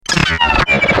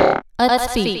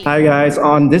Let's speak. Hi guys,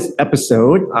 on this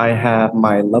episode, I have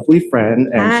my lovely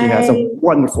friend and she has a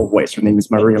wonderful voice. Her name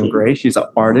is Mariam Grey. She's an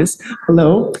artist.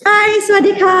 Hello. Hi,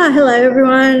 Swadika. Hello,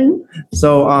 everyone.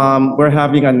 So we're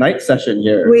having a night session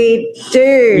here. We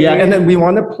do. Yeah, and then we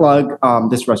want to plug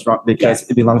this restaurant because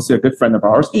it belongs to a good friend of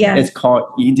ours. Yeah. It's called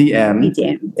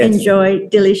EDM. Enjoy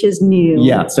delicious meal.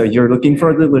 Yeah, so you're looking for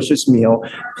a delicious meal,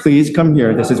 please come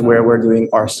here. This is where we're doing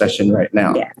our session right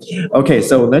now. Yeah. Okay,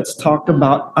 so let's talk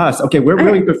about us. Okay, we're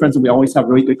really good friends and we always have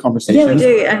really good conversations. Yeah,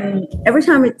 we do. And every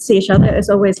time we see each other, it's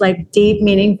always like deep,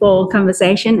 meaningful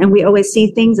conversation. And we always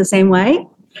see things the same way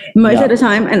most of the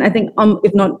time. And I think,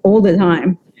 if not all the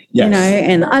time, yes. You know,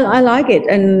 and I like it.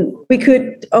 And we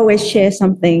could always share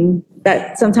something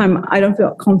that sometimes I don't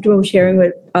feel comfortable sharing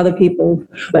with other people.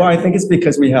 Well, I think it's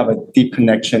because we have a deep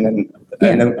connection and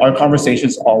then our conversation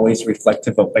is always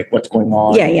reflective of like what's going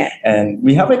on. Yeah. And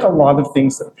we have like a lot of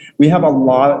things. We have a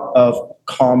lot of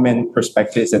common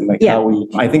perspectives and like how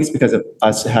I think it's because of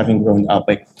us having grown up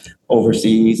like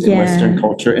overseas in Western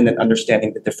culture and then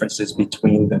understanding the differences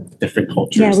between the different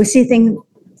cultures. Yeah, we see things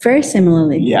very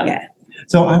similarly. Yeah.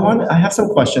 So I have some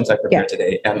questions I prepared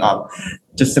today and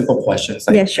just simple questions.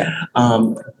 Like, sure.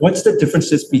 What's the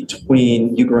differences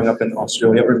between you growing up in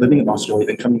Australia or living in Australia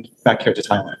and coming back here to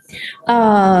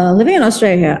Thailand? Living in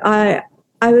Australia,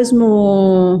 it was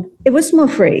more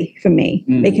free for me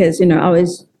because, you know, I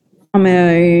was on my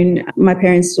own, my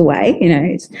parents away, you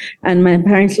know, and my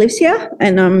parents lives here.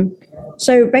 And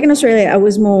so back in Australia, I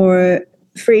was more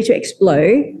free to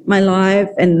explore my life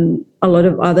and a lot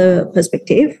of other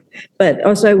perspective, but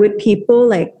also with people,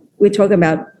 like we talk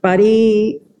about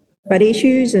body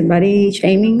issues and body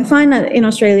shaming. I find that in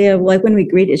Australia, like when we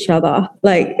greet each other,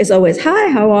 like it's always, hi,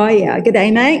 how are you? Good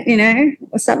day, mate. You know,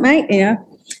 what's up, mate? You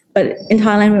know, but in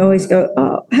Thailand, we always go,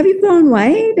 oh, have you put on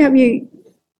weight? Have you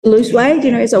lose weight?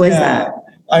 You know, it's always that.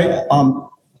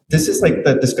 This is like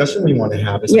the discussion we want to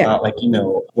have is about like, you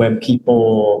know, when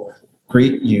people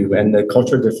greet you and the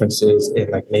cultural differences in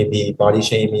like maybe body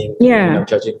shaming, you know,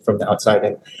 judging from the outside.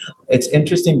 And it's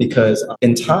interesting because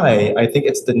in Thai, I think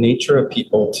it's the nature of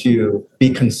people to be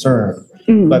concerned.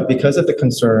 But because of the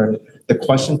concern, the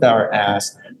questions that are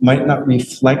asked might not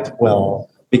reflect well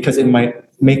because it might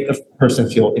make the person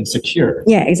feel insecure.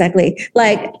 Yeah, exactly.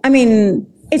 Like, I mean,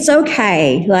 it's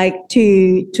okay, like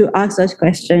to ask those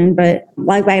questions, but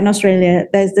like back in Australia,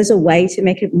 there's a way to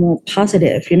make it more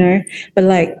positive, you know. But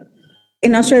like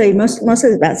in Australia, most of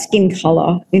it's about skin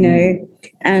color, you know,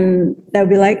 and they'll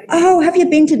be like, oh, have you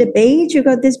been to the beach? You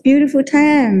got this beautiful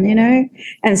tan, you know?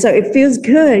 And so it feels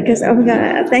good because, oh my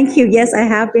God, thank you. Yes, I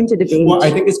have been to the beach. Well,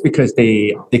 I think it's because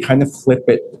they kind of flip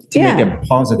it to make it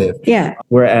positive. Yeah.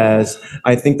 Whereas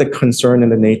I think the concern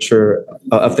and the nature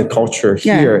of the culture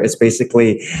here is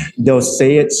basically they'll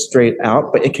say it straight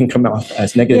out, but it can come out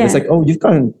as negative. Yeah. It's like, oh, you've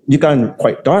gotten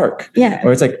quite dark. Yeah.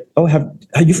 Or it's like, oh,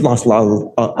 you've lost a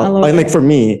lot of like for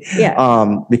me,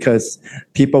 because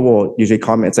people will usually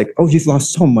comment, it's like, oh, you've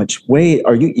lost so much weight.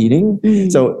 Are you eating?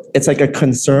 So it's like a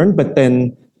concern, but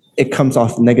then it comes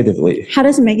off negatively. How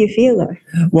does it make you feel though?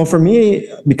 Well, for me,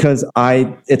 because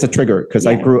it's a trigger because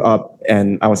I grew up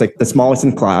and I was like the smallest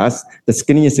in class, the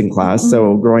skinniest in class.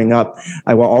 So growing up,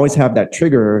 I will always have that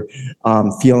trigger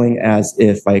feeling as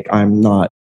if like I'm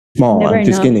not small, I'm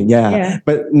too skinny. Yeah.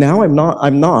 But now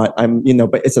I'm, you know,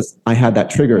 but it's just, I had that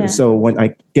trigger. Yeah. So when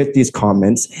I get these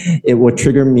comments, it will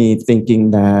trigger me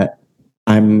thinking that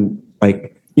I'm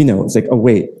like, you know, it's like, oh,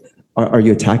 wait, are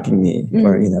you attacking me?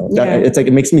 Or, you know, it's like,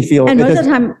 it makes me feel. And most of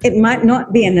the time it might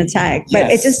not be an attack, but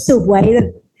it's just the way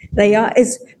that they are.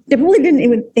 They probably didn't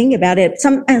even think about it.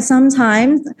 And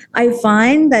sometimes I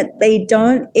find that they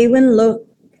don't even look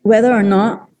whether or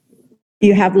not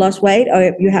you have lost weight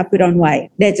or you have put on weight.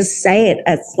 They just say it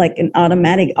as like an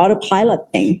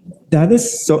autopilot thing. That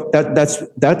is so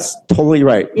that's totally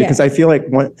right. Because I feel like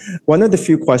one of the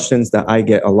few questions that I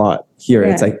get a lot here,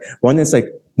 it's like, one is like,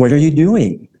 what are you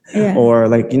doing? Or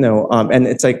like, you know, and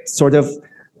it's like sort of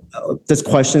there's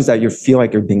questions that you feel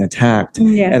like you're being attacked.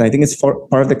 And I think it's part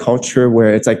of the culture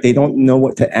where it's like they don't know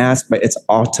what to ask, but it's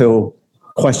auto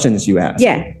questions you ask.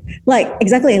 Yeah, like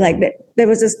exactly. Like there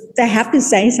was this, they have to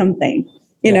say something,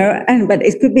 you know, but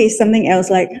it could be something else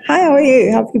like, hi, how are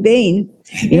you? How have you been?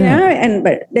 You know,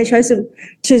 but they chose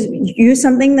to use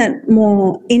something that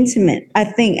more intimate. I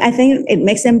think it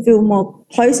makes them feel more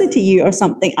closer to you or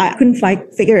something. I couldn't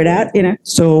figure it out, you know.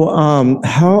 So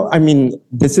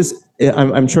this is,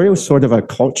 I'm sure it was sort of a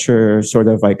culture, sort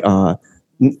of like,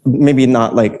 maybe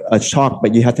not like a shock,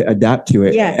 but you had to adapt to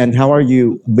it. Yeah. And how are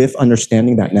you with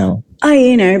understanding that now?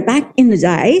 You know, back in the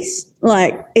days,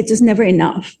 like it's just never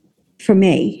enough for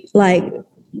me. Like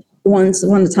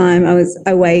one time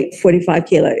I weighed 45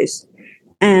 kilos,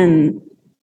 and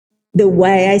the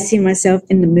way I see myself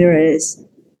in the mirrors,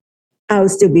 I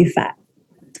would still be fat.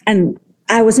 And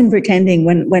I wasn't pretending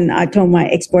when I told my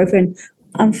ex-boyfriend,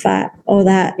 I'm fat, all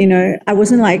that, I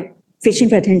wasn't like fishing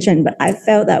for attention, but I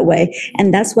felt that way.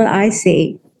 And that's what I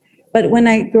see. But when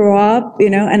I grew up,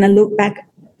 and I look back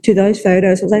to those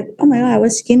photos, I was like, oh my God, I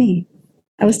was skinny.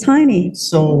 I was tiny.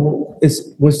 So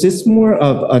was this more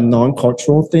of a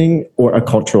non-cultural thing or a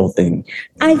cultural thing?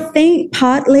 I think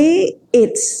partly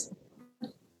it's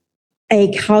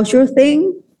a cultural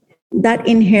thing that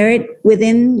inherent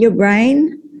within your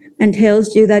brain and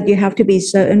tells you that you have to be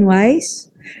certain ways,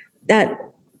 that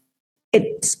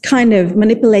it's kind of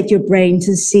manipulate your brain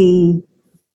to see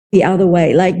the other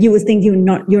way. Like you would think you're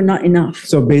not enough.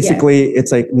 So basically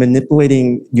it's like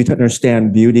manipulating you to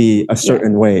understand beauty a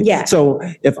certain way. Yeah. So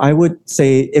if I would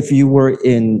say, if you were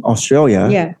in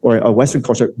Australia or a Western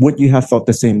culture, would you have felt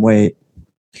the same way?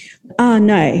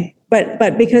 No.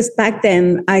 But because back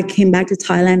then I came back to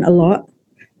Thailand a lot.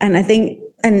 And I think,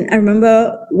 and I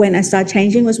remember when I started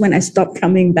changing was when I stopped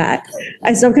coming back.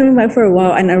 I stopped coming back for a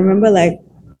while. And I remember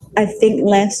I think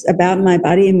less about my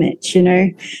body image,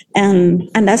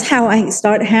 and that's how I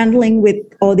start handling with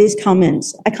all these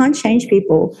comments. I can't change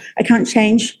people. I can't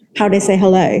change how they say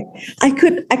hello. I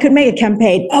could make a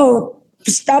campaign. Oh,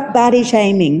 stop body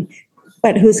shaming.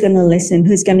 But who's going to listen?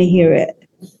 Who's going to hear it?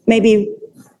 Maybe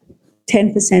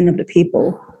 10% of the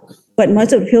people. But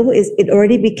most of the people, it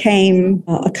already became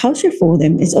a culture for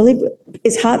them.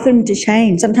 It's hard for them to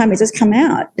change. Sometimes it just come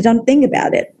out. They don't think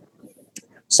about it.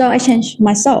 So I changed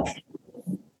myself.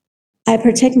 I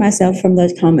protect myself from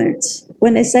those comments.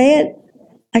 When they say it,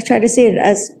 I try to see it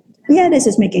as, this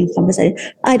is making conversation.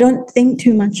 I don't think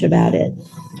too much about it.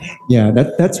 Yeah,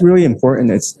 that's really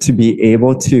important. It's to be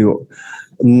able to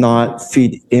not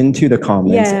feed into the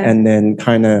comments and then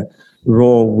kind of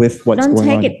roll with what's going on.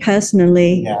 Don't take it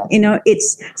personally. Yeah.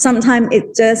 Sometimes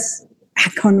it's just a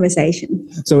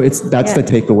conversation. So that's the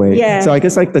takeaway. Yeah. So I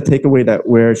guess like the takeaway that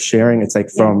we're sharing, it's like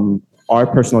from our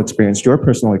personal experience, your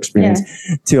personal experience,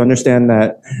 to understand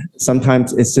that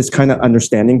sometimes it's just kind of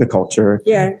understanding the culture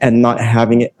and not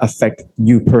having it affect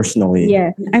you personally.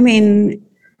 Yeah. I mean,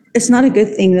 it's not a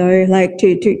good thing though, like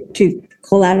to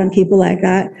call out on people like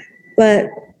that. But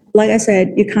like I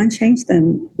said, you can't change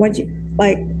them.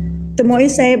 The more you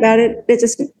say about it,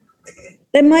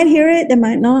 they might hear it, they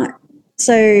might not.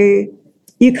 So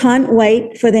you can't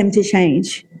wait for them to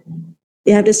change.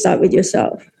 You have to start with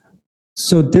yourself.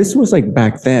 So this was like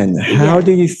back then. How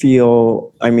do you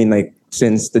feel,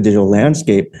 since the digital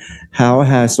landscape, how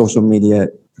has social media,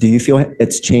 do you feel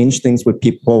it's changed things with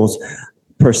people's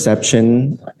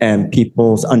perception and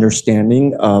people's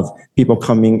understanding of people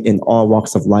coming in all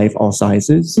walks of life, all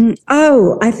sizes?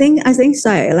 I think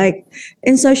so. Like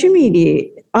in social media,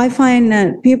 I find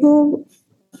that people,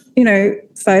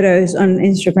 photos on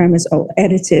Instagram is all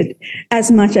edited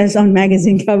as much as on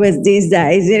magazine covers these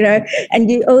days, and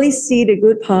you only see the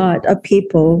good part of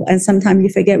people, and sometimes you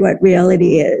forget what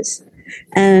reality is.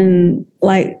 And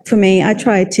like for me, I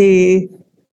try to,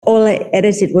 all I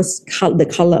edited was the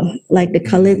color. Like the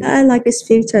color, I like these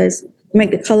filters,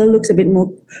 make the color looks a bit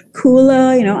more cooler.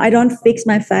 I don't fix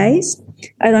my face.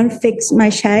 I don't fix my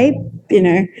shape,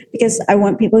 because I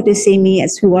want people to see me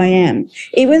as who I am.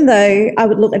 Even though I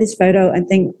would look at this photo and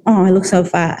think, oh, I look so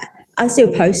fat, I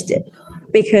still post it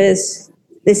because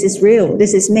this is real.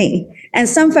 This is me. And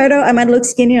some photo, I might look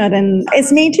skinnier than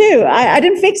it's me too. I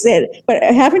didn't fix it, but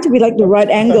it happened to be like the right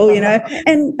angle,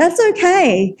 and that's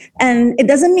okay. And it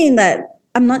doesn't mean that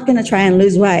I'm not going to try and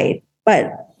lose weight, but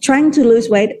trying to lose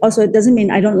weight also doesn't mean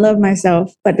I don't love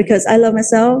myself, but because I love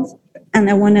myself and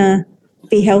I want to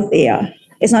be healthier.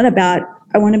 It's not about,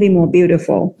 I want to be more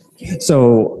beautiful.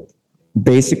 So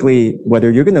basically,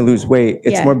 whether you're going to lose weight,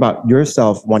 it's more about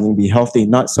yourself wanting to be healthy,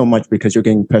 not so much because you're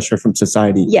getting pressure from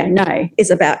society. Yeah, no, it's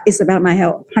about my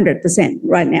health 100%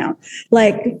 right now.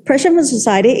 Like pressure from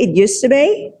society, it used to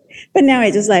be, but now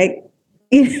it's just like,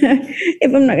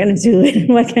 if I'm not going to do it,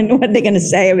 what are they going to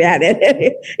say about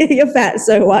it? You're fat,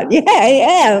 so what? Yeah, I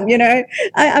am,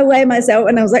 I weigh myself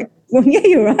and I was like, well, yeah,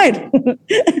 you're right.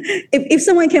 if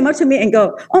someone came up to me and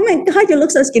go, oh my God, you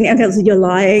look so skinny, I go, you're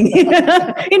lying. You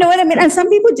know what I mean? And some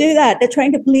people do that. They're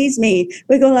trying to please me.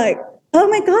 We go like, oh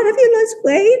my God, have you lost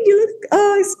weight? You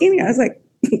look skinny. I was like,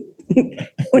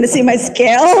 want to see my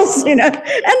scales, and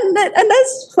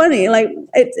that's funny. Like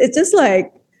it's just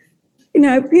like,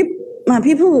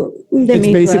 people. It's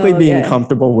basically being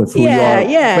comfortable with who you are.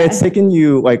 Yeah. But it's taking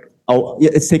you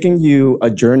it's taking you a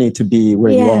journey to be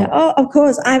where you are. Oh, of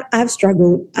course. I've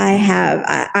struggled. I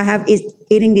have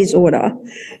eating disorder.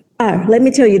 Oh, let me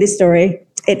tell you this story.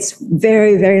 It's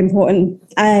very, very important.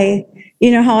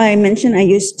 You know how I mentioned I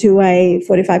used to weigh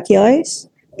 45 kilos?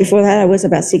 Before that, I was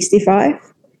about 65.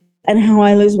 And how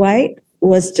I lose weight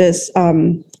was just,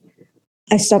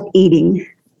 I stopped eating.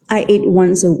 I eat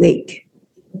once a week.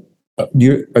 Are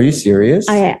you serious?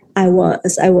 I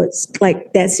was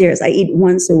like that serious. I eat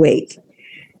once a week.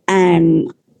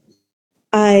 And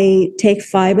I take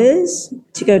fibers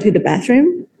to go to the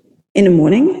bathroom in the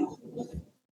morning.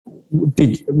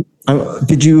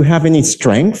 Did you have any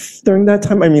strength during that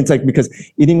time? I mean, it's like, because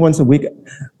eating once a week,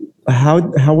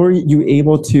 how were you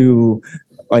able to,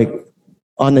 like,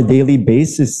 on a daily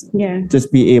basis, just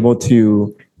be able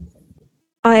to?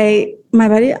 My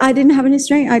body, I didn't have any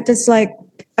strength.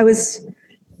 I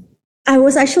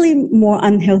was actually more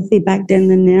unhealthy back then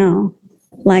than now.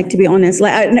 Like, to be honest,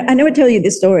 like I never tell you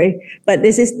this story, but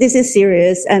this is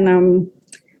serious. And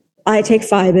I take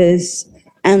fibers,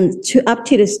 and up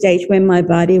to the stage when my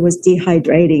body was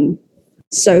dehydrating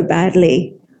so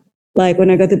badly. Like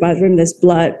when I go to the bathroom, there's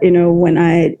blood. You know, when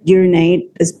I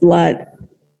urinate, there's blood,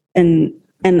 and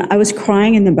I was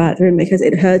crying in the bathroom because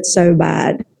it hurt so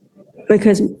bad,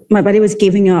 because my body was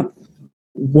giving up.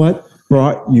 What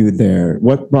brought you there?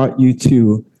 What brought you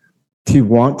to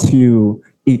want to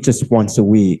eat just once a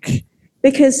week?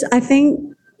 Because I think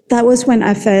that was when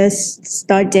I first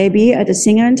started debut as a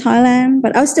singer in Thailand,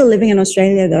 but I was still living in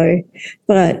Australia though.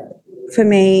 But for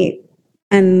me,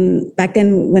 and back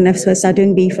then when I first started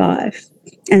doing B5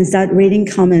 and started reading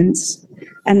comments,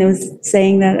 and it was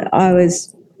saying that I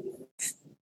was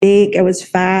big, I was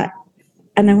fat,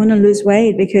 and I want to lose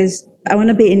weight because I want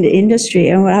to be in the industry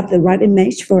and I want to have the right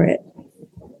image for it.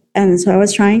 And so I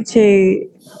was trying to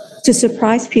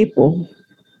surprise people.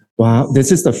 Wow,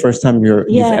 this is the first time you've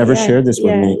ever shared this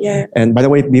with me. Yeah. And by the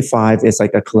way, B5 is like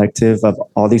a collective of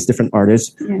all these different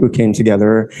artists who came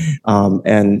together.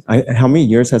 And how many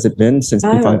years has it been since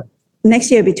B5?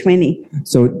 Next year will be 20.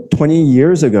 So 20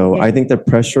 years ago, I think the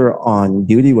pressure on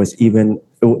beauty was even,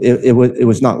 it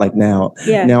was not like now.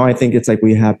 Yeah. Now I think it's like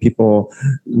we have people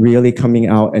really coming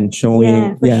out and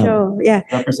showing. Sure. Yeah.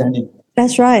 Representing.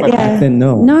 That's right. But back then,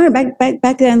 no. No,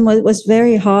 back then was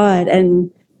very hard, and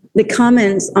the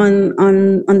comments on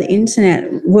the internet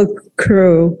were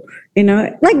cruel. You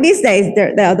know, like these days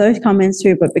there are those comments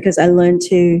too, but because I learned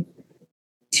to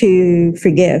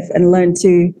forgive and learn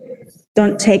to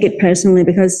don't take it personally,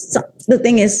 because the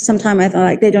thing is, sometimes I thought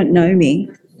like they don't know me,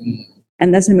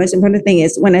 and that's the most important thing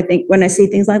is when I see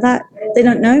things like that, they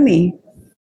don't know me.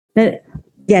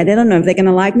 They don't know if they're going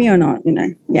to like me or not, you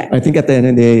know. Yeah. I think at the end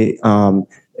of the day,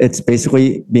 it's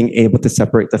basically being able to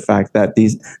separate the fact that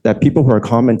that people who are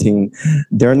commenting,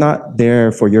 they're not there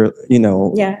for your, you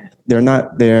know, they're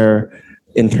not there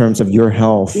in terms of your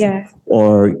health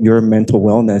or your mental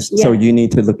wellness. So you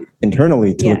need to look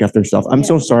internally to look after yourself. I'm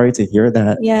so sorry to hear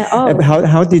that. Yeah. Oh.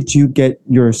 How did you get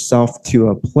yourself to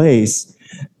a place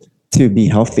to be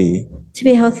healthy? To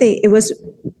be healthy, it was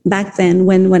back then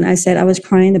when I said I was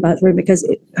crying in the bathroom because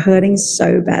it hurting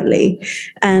so badly,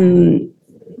 and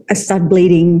I started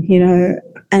bleeding, you know,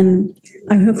 and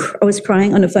I was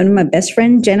crying on the phone with my best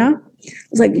friend Jenna. I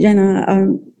was like, Jenna,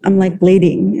 I'm like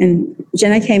bleeding, and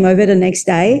Jenna came over the next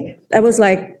day. That was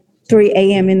like 3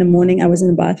 a.m. in the morning. I was in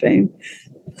the bathroom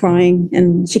crying,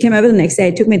 and she came over the next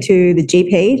day, took me to the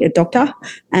GP, the doctor,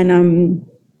 and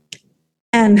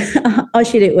all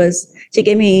she did was she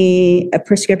gave me a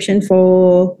prescription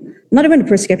for, not even a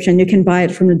prescription, you can buy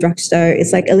it from the drugstore.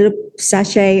 It's like a little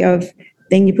sachet of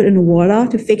thing you put in the water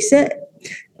to fix it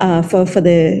for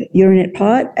the urinate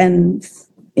part, and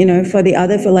you know, for the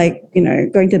other, for like, you know,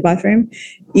 going to the bathroom,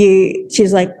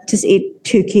 she's like, just eat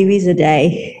 2 kiwis a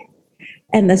day.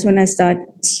 And that's when I start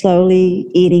slowly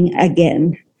eating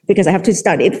again, because I have to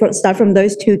start from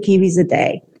those 2 kiwis a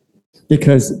day.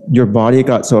 Because your body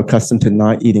got so accustomed to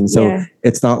not eating. So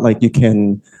it's not like you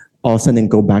can all of a sudden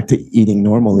go back to eating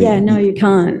normally. Yeah, no, you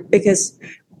can't, because,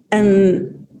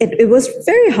 and it was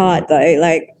very hard though.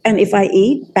 Like, and if I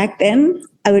eat back then,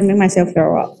 I would make myself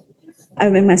throw up. I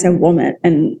would make myself vomit,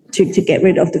 and to get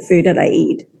rid of the food that I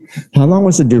eat. How long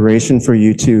was the duration for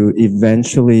you to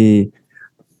eventually,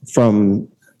 from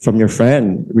your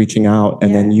friend reaching out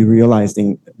and then you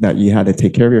realizing that you had to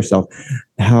take care of yourself,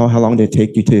 how long did it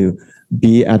take you to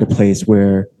be at a place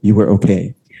where you were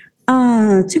okay?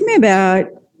 It took me about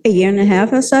 1.5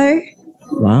 years or so.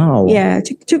 Wow. Yeah,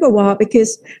 it took a while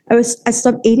because I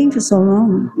stopped eating for so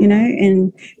long, you know,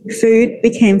 and food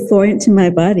became foreign to my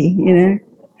body, you know.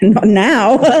 Not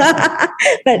now,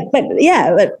 but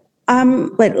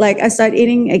like I started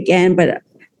eating again, but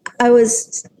I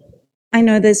was I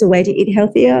know there's a way to eat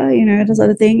healthier, you know, that sort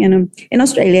of thing. And in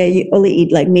Australia, you only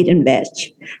eat like meat and veg.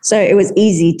 So it was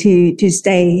easy to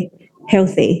stay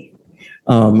healthy.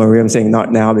 Mariam saying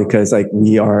not now because like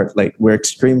we're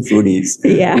extreme foodies.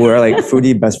 Yeah. We're like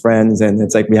foodie best friends, and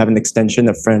it's like we have an extension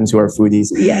of friends who are foodies.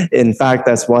 Yeah. In fact,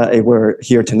 that's why we're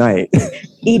here tonight.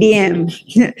 EDM.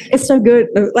 It's so good.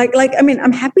 Like I mean,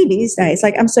 I'm happy these days.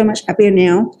 Like I'm so much happier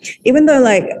now. Even though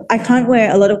like I can't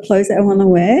wear a lot of clothes that I want to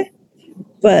wear,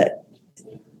 but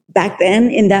back then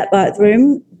in that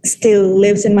bathroom still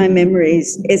lives in my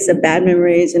memories. It's the bad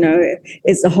memories, you know,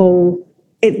 it's the whole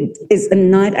it is a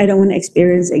night I don't want to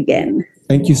experience again.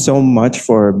 Thank you so much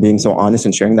for being so honest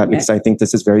and sharing that, because I think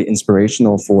this is very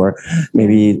inspirational for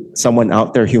maybe someone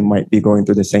out there who might be going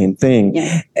through the same thing.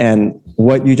 Yeah. And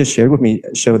what you just shared with me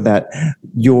showed that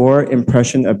your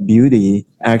impression of beauty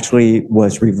actually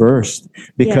was reversed,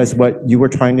 because what you were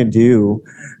trying to do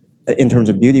in terms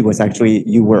of beauty was actually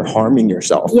you were harming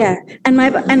yourself. Yeah. And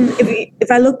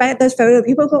if I look back at those photos,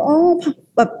 people go, oh,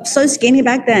 but so skinny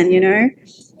back then, you know.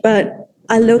 But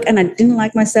I look and I didn't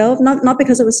like myself, not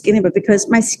because I was skinny, but because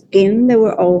my skin, they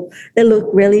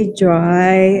looked really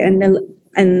dry and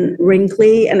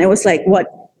wrinkly, and it was like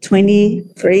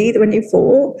 23,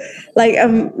 24.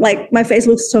 Like my face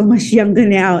looks so much younger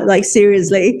now, like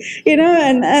seriously, you know,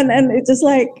 and it's just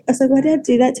like I was like, why did I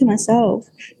do that to myself?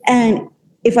 And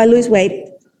if I lose weight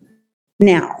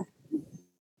now,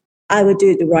 I would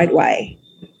do it the right way.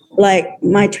 Like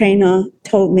my trainer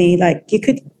told me, like you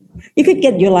could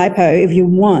get your lipo if you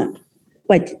want,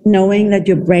 but knowing that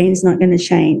your brain's not going to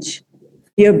change.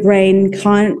 Your brain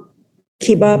can't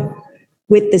keep up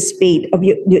with the speed of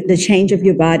the change of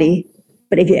your body.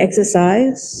 But if you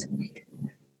exercise,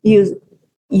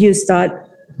 you start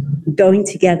going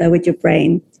together with your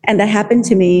brain. And that happened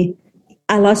to me.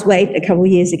 I lost weight a couple of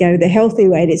years ago, the healthy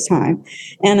way this time.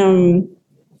 And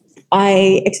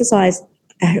I exercised.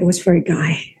 It was for a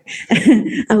guy.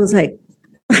 I was like,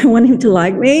 I want him to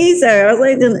like me. So I was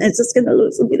like, it's just going to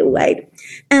lose a bit of weight.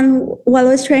 And while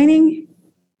I was training,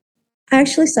 I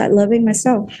actually started loving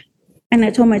myself. And I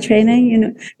told my trainer,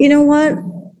 you know what?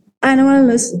 I don't want to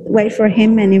lose weight for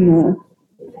him anymore.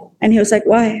 And he was like,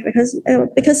 why? Because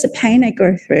the pain I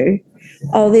go through,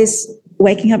 all this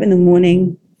waking up in the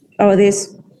morning, all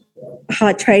this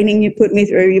hard training you put me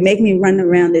through, you make me run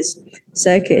around this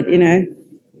circuit, you know.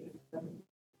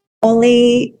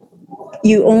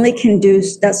 You only can do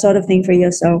that sort of thing for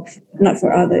yourself, not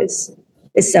for others.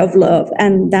 It's self-love.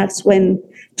 And that's when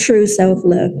true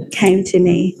self-love came to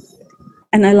me.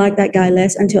 And I like that guy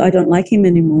less until I don't like him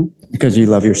anymore. Because you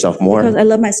love yourself more. Because I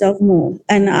love myself more.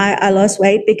 And I lost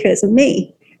weight because of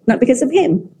me, not because of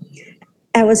him.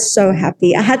 I was so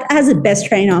happy. I had the best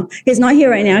trainer. He's not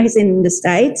here right now. He's in the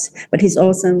States, but he's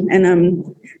awesome.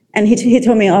 And he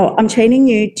told me, oh, I'm training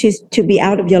you to be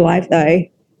out of your life, though.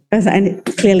 And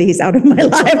clearly he's out of my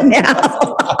life now.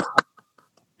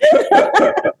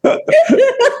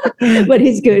 But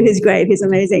he's good. He's great. He's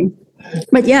amazing.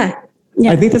 But yeah.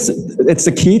 I think it's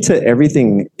the key to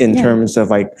everything in terms of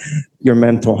like your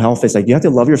mental health. Is like you have to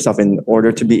love yourself in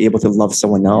order to be able to love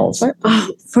someone else.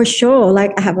 For sure.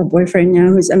 Like I have a boyfriend now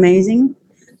who's amazing.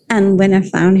 And when I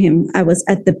found him, I was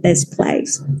at the best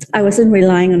place. I wasn't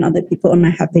relying on other people on my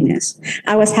happiness.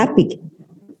 I was happy.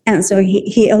 And so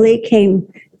he only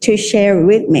came to share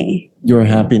with me your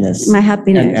happiness, my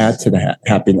happiness, and add to the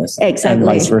happiness, exactly, and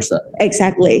vice versa.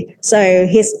 Exactly. So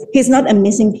he's not a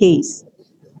missing piece,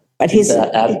 but he's an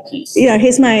added piece. You know,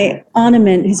 he's my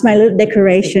ornament. He's my little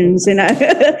decorations. You know,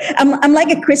 I'm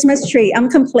like a Christmas tree. I'm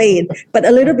complete, but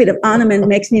a little bit of ornament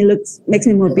makes me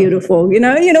more beautiful. You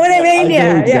know what I mean?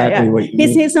 I know exactly what you mean.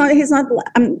 He's not.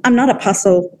 I'm not a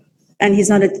puzzle, and he's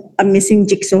not a missing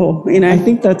jigsaw. You know. I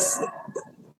think that's.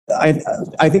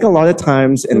 I think a lot of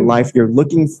times in life you're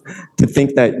looking to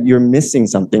think that you're missing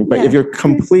something, but if you're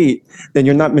complete, then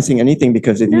you're not missing anything,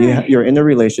 because if you're in a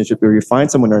relationship or you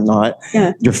find someone or not,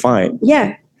 you're fine.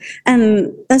 Yeah.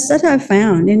 And that's what I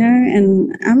found, you know,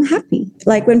 and I'm happy.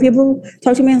 Like when people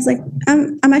talk to me, I was like,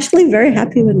 I'm actually very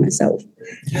happy with myself.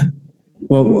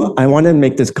 Well, I want to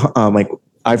make this like,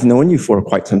 I've known you for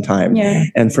quite some time. Yeah.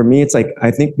 And for me, it's like, I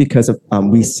think because of,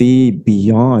 we see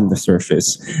beyond the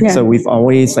surface. Yeah. So we've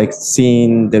always like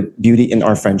seen the beauty in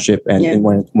our friendship and in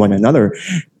one another.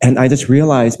 And I just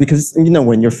realized, because, you know,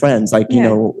 when you're friends, like, you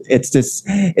know, it's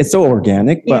so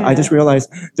organic, but I just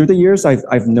realized through the years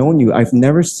I've known you, I've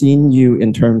never seen you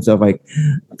in terms of like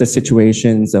the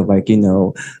situations of like, you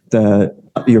know, the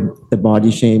the body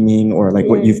shaming or like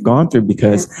what you've gone through,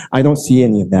 because I don't see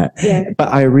any of that. But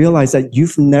I realize that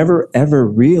you've never ever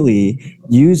really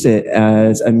used it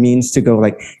as a means to go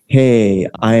like, hey,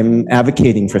 I'm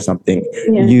advocating for something.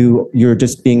 You're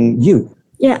just being you.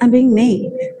 Yeah, I'm being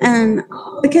me. And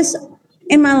because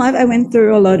in my life I went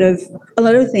through a lot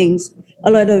of things,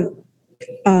 a lot of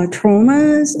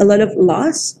traumas, a lot of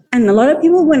loss. And a lot of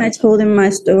people, when I told them my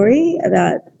story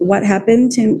about what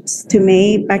happened to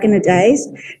me back in the days,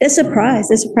 they're surprised.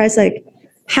 They're surprised, like,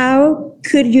 how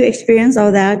could you experience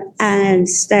all that and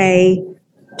stay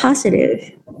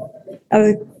positive?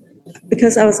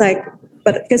 Because I was like,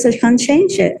 but because I can't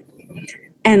change it.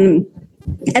 And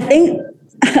I think,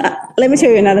 let me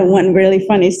tell you another one really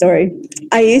funny story.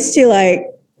 I used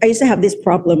to have this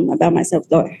problem about myself,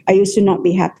 though. I used to not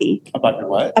be happy. About your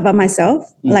what? About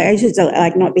myself. Like, I used to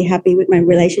like not be happy with my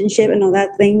relationship and all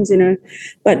that things, and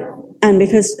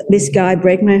because this guy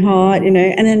broke my heart, and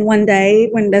then one day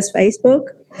when there's Facebook,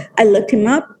 I looked him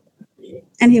up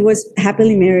and he was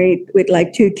happily married with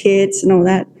like 2 kids and all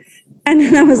that. And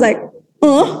then I was like,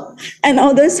 oh, and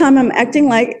all this time I'm acting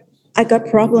like I got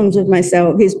problems with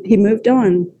myself. He moved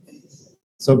on.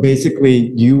 So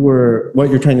basically, what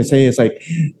you're trying to say is like,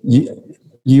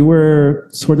 you were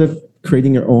sort of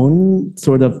creating your own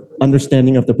sort of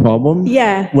understanding of the problem.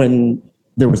 Yeah. When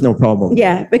there was no problem.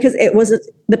 Yeah, because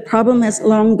the problem has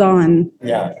long gone.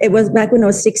 Yeah. It was back when I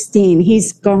was 16.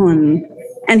 He's gone,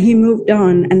 and he moved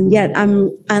on, and yet I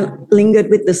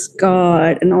lingered with the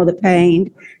scar and all the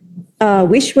pain,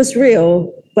 which was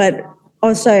real, but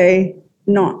also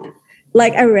not.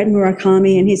 Like I read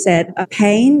Murakami, and he said,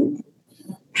 pain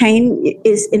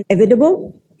is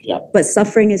inevitable, but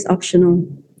suffering is optional.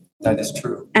 That is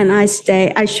true. And I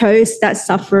chose that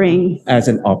suffering as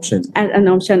an option.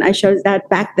 I chose that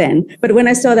back then. But when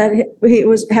I saw that he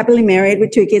was happily married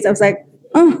with 2 kids, I was like,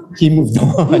 oh, he moved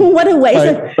on. What a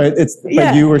waste!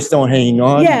 But you were still hanging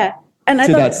on. Yeah. And I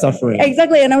thought, that suffering.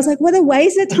 Exactly. And I was like, what a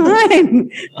waste of time.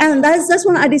 And that's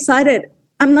when I decided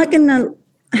I'm not gonna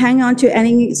hang on to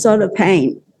any sort of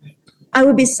pain. I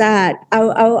would be sad.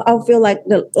 I'll feel like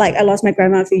I lost my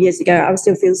grandma a few years ago. I would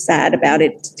still feel sad about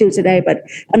it still today, but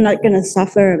I'm not going to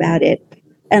suffer about it,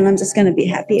 and I'm just going to be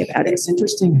happy about it. It's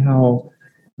interesting how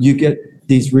you get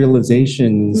these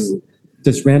realizations,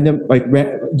 this random, like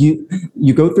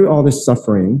you go through all this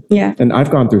suffering, and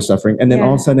I've gone through suffering, and then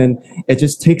all of a sudden it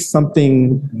just takes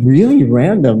something really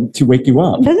random to wake you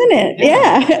up, doesn't it?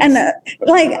 Yeah, and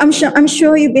like I'm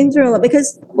sure you've been through a lot,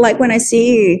 because like when I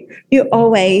see you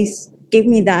always give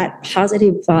me that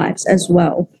positive vibes as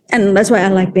well. And that's why I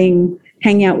like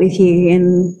hanging out with you.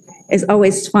 And it's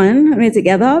always fun when we're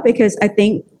together, because I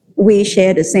think we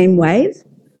share the same wave.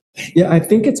 Yeah, I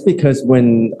think it's because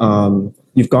when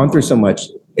you've gone through so much,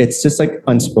 it's just like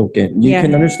unspoken. You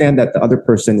can understand that the other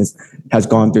person has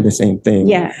gone through the same thing.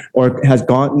 Yeah. Or has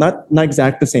gone, not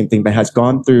exact the same thing, but has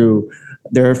gone through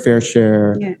their fair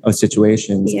share of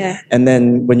situations. Yeah. And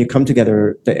then when you come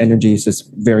together, the energy is just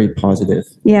very positive.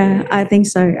 Yeah, I think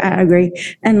so. I agree.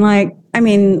 And like, I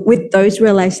mean, with those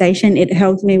realizations, it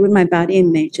helps me with my body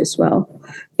image as well.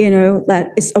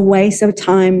 That it's a waste of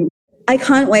time. I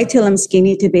can't wait till I'm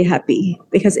skinny to be happy,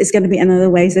 because it's going to be another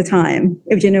waste of time,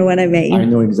 if you know what I mean. I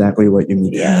know exactly what you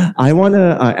mean. Yeah. I want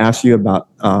to ask you about,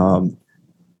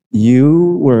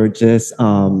 you were just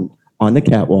on the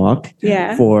catwalk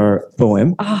for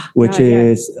Poem, which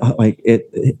is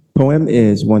Poem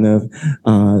is one of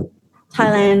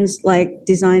Thailand's like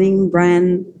designing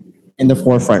brand in the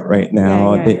forefront right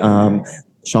now.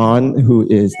 Sean, who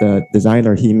is the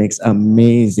designer, he makes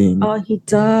amazing. Oh, he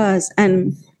does.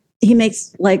 And he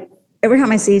makes, like, every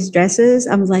time I see his dresses,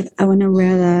 I'm like, I want to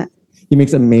wear that. He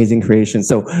makes amazing creations.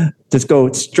 So just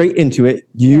go straight into it.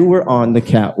 You were on the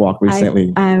catwalk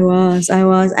recently. I was.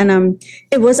 And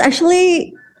it was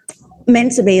actually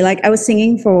meant to be, like, I was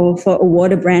singing for a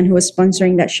water brand who was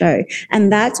sponsoring that show.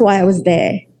 And that's why I was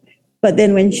there. But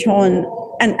then when Sean,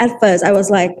 and at first I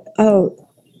was like, oh,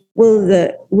 will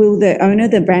the owner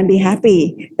of the brand be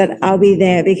happy that I'll be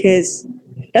there? Because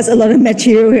that's a lot of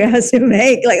material he has to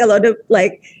make, like a lot of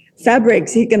like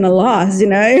fabrics he gonna lose,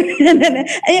 and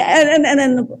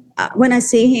then when I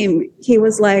see him, he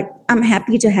was like, I'm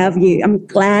happy to have you. I'm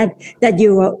glad that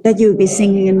you'll be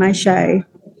singing in my show.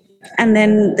 And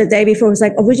then the day before, he was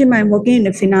like, oh, would you mind walking in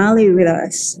the finale with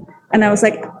us? And I was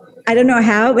like, I don't know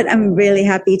how, but I'm really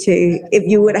happy to, if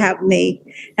you would have me.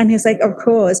 And he was like, of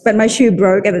course, but my shoe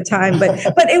broke at the time.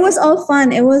 But it was all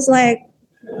fun. It was like,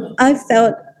 I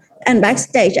felt, and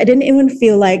backstage, I didn't even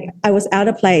feel like I was out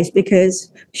of place,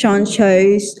 because Sean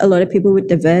chose a lot of people with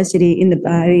diversity in the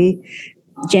body,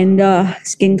 gender,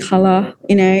 skin color,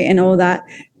 and all that.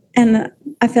 And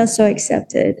I felt so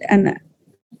accepted, and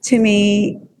to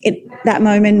me, that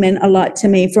moment meant a lot to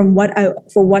me for what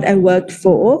I worked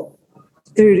for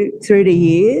through the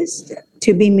years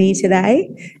to be me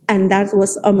today, and that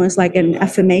was almost like an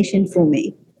affirmation for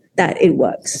me that it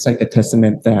works. It's like a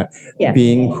testament that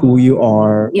being who you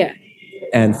are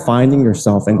and finding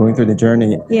yourself and going through the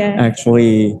journey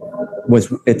actually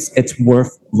it's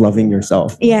worth loving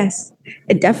yourself. Yes,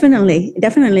 definitely.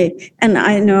 And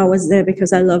I know I was there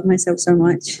because I love myself so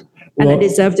much. And I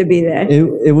deserve to be there.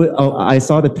 I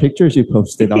saw the pictures you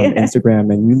posted on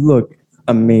Instagram, and you look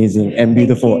amazing and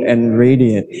beautiful and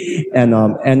radiant.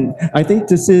 And I think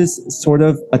this is sort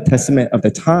of a testament of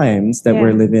the times that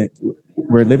we're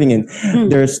living in.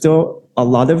 There's still a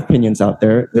lot of opinions out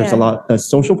there. There's a lot of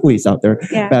social police out there.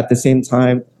 But at the same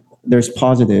time, there's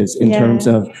positives in terms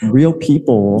of real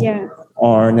people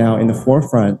are now in the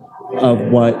forefront of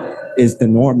what is the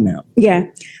norm now. Yeah,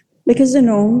 because the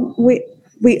norm,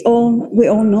 we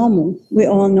all normal. We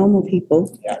all normal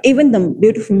people. Even the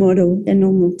beautiful model, they're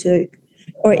normal too.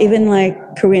 Or even like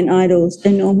Korean idols,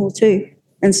 they're normal too.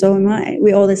 And so am I.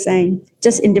 We're all the same,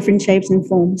 just in different shapes and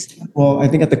forms. Well, I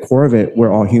think at the core of it,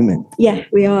 we're all human. Yeah,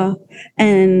 we are.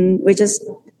 And we're just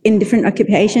in different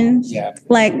occupations. Yeah.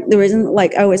 Like the reason,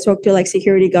 like I always talk to like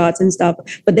security guards and stuff,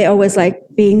 but they're always like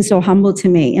being so humble to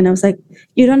me. And I was like,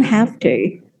 you don't have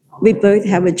to. We both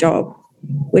have a job.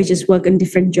 We just work in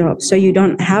different jobs. So you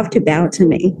don't have to bow to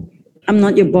me. I'm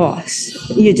not your boss.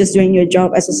 You're just doing your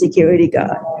job as a security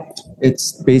guard.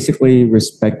 It's basically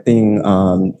respecting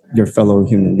your fellow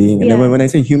human being. And then when I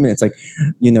say human, it's like,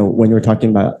 when you're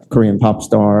talking about Korean pop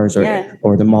stars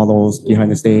or the models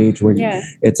behind the stage, where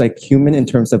it's like human in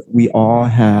terms of we all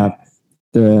have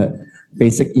the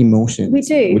basic emotions. We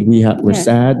do. We're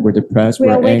sad, we're depressed, we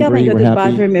we're all wake angry, up and go we're to the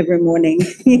happy. bathroom every morning.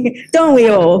 Don't we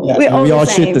all? Yeah, we all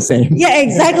shit the same. Yeah,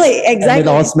 exactly. And it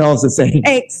all smells the same.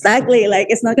 Exactly. Like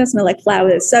it's not gonna smell like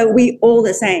flowers. So we all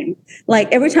the same. Like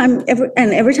every time,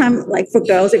 like for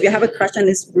girls, if you have a crush on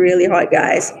this really hot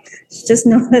guys, just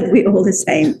know that we all the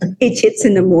same. It shits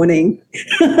in the morning.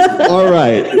 All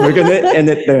right, we're gonna end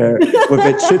it there with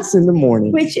it shits in the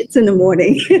morning. We shits in the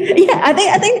morning. Yeah, I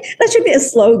think that should be a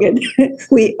slogan.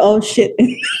 We all shit.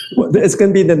 It's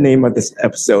gonna be the name of this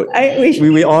episode.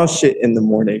 We all shit in the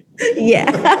morning. Yeah.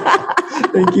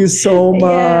 Thank you so much.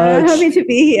 Yeah, happy to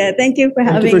be here. Thank you for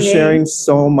having me. Thank you for sharing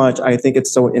so much. I think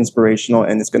it's so inspirational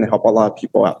and it's going to help a lot of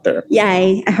people out there.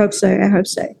 Yay. I hope so.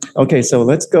 Okay, so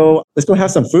let's go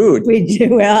have some food. We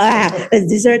do. Well, it's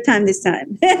dessert time this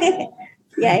time.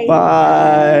 Yay.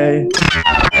 Bye.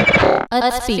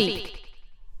 Let's speak.